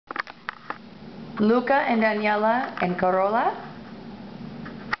Luca and Daniela and Carola?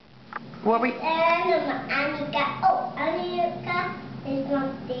 What were you? Anika. Oh, Anika is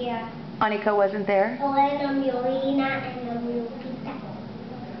not there. Anika wasn't there? Oh, and Yolina and Lupita.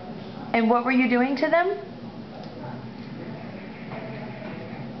 And what were you doing to them?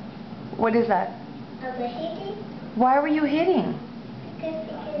 What is that? I was hitting. Why were you hitting? Because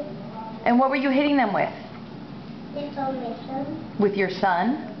And what were you hitting them with? Missile. With your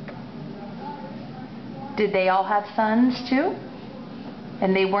son? Did they all have sons too?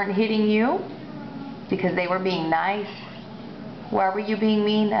 And they weren't hitting you? Because they were being nice. Why were you being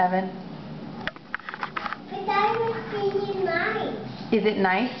mean, Evan? But I was being nice. Is it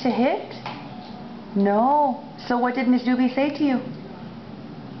nice to hit? No. So what did Miss Duby say to you?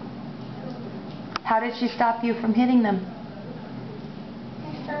 How did she stop you from hitting them?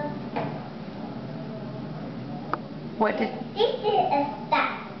 What did? This is a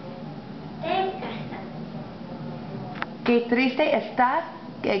star. Qué triste estás.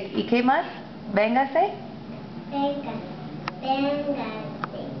 ¿Y qué más? Véngase. Véngase.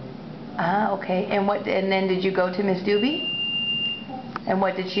 Ah, okay. And what? And then did you go to Miss Duby? And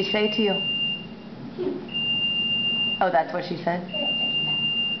what did she say to you? Oh, that's what she said.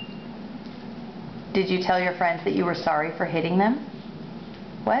 Did you tell your friends that you were sorry for hitting them?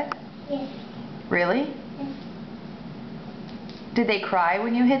 What? Yes. Really? Yes. Did they cry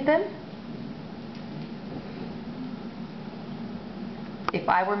when you hit them? If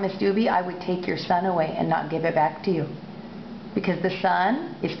I were Miss Duby, I would take your son away and not give it back to you. Because the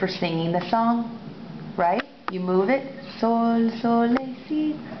sun is for singing the song, right? You move it, sol,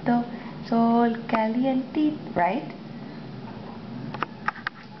 solecito, sol calientito, right?